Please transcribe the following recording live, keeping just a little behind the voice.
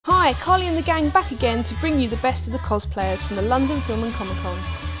Hi, Carly and the gang back again to bring you the best of the cosplayers from the London Film and ComicCon.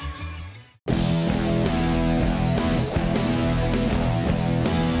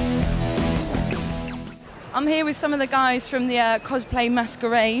 I'm here with some of the guys from the Cosplay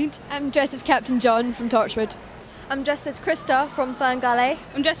Masquerade. I'm dressed as Captain John from Torchwood. I'm dressed as Krista from Fern, Gully.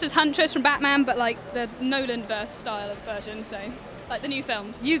 I'm dressed as Huntress from Batman, but like the Nolan-verse style of version, so like the new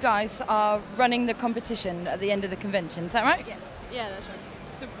films. You guys are running the competition at the end of the convention, is that right? Yeah, that's right.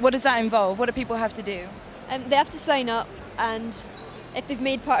 So what does that involve? What do people have to do? They have to sign up, and if they've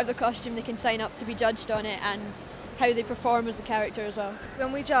made part of the costume, they can sign up to be judged on it and how they perform as a character as well.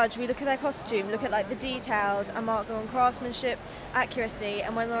 When we judge, we look at their costume, look at like the details and mark them on craftsmanship, accuracy,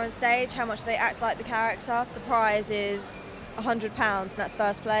 and when they're on stage, how much they act like the character. The prize is £100, and that's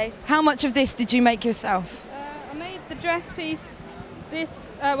first place. How much of this did you make yourself? I made the dress piece.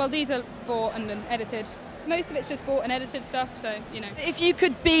 Well, these are bought and then edited. Most of it's just bought and edited stuff, so, you know. If you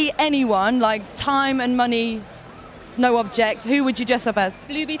could be anyone, like time and money, no object, who would you dress up as?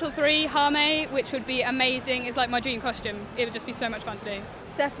 Blue Beetle 3, Harmay, which would be amazing. It's like my dream costume. It would just be so much fun to do.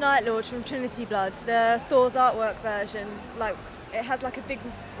 Seth Nightlord from Trinity Blood, the Thor's artwork version. Like, it has like a big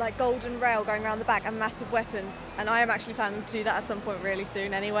like golden rail going around the back and massive weapons. And I am actually planning to do that at some point really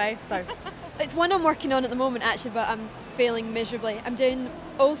soon anyway. So It's one I'm working on at the moment actually, but I'm failing miserably. I'm doing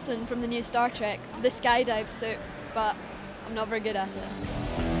Olsen from the new Star Trek, the skydive suit, but I'm not very good at it.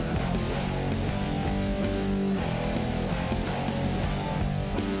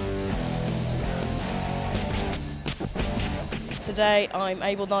 Today I'm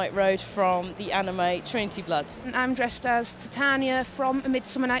Abel Nightroad from the anime Trinity Blood. I'm dressed as Titania from A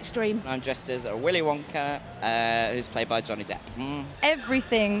Midsummer Night's Dream. I'm dressed as a Willy Wonka, who's played by Johnny Depp.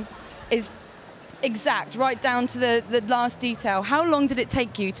 Everything is exact, right down to the last detail. How long did it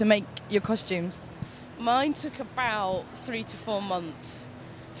take you to make your costumes? Mine took about 3 to 4 months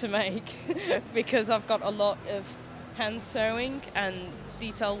to make because I've got a lot of hand sewing and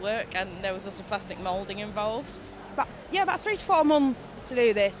detail work, and there was also plastic moulding involved. About 3 to 4 months to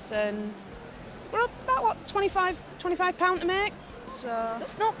do this, and we're about what, £25 to make. So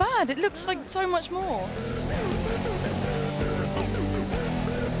That's not bad. It looks like so much more.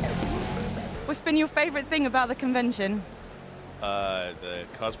 What's been your favourite thing about the convention? The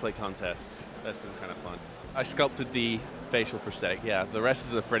cosplay contest. That's been kind of fun. I sculpted the facial prosthetic, yeah. The rest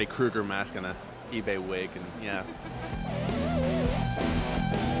is a Freddy Krueger mask and a eBay wig, and yeah.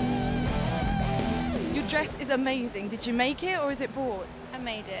 Your dress is amazing. Did you make it or is it bought? I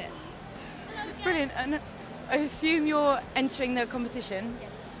made it. That's brilliant. And I assume you're entering the competition?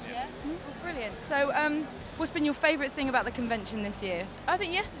 Yes. Yeah? Oh, brilliant. So what's been your favourite thing about the convention this year? I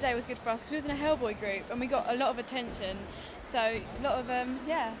think yesterday was good for us because we was in a Hellboy group and we got a lot of attention. So a lot of, I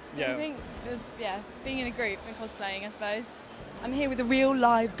think it was, being in a group and cosplaying, I suppose. I'm here with a real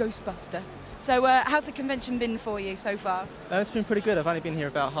live Ghostbuster. So how's the convention been for you so far? It's been pretty good. I've only been here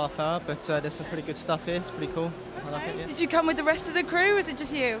about half hour, but there's some pretty good stuff here. It's pretty cool. I like it, yeah. Did you come with the rest of the crew or is it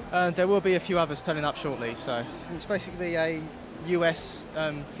just you? There will be a few others turning up shortly. So it's basically a US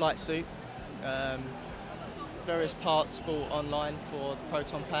flight suit. Various parts bought online for the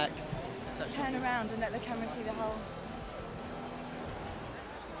Proton Pack. Just turn around and let the camera see the whole.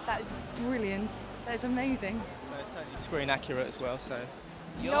 That is brilliant. That is amazing. So it's totally screen accurate as well. So.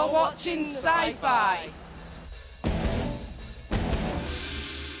 You're watching Sci-Fi.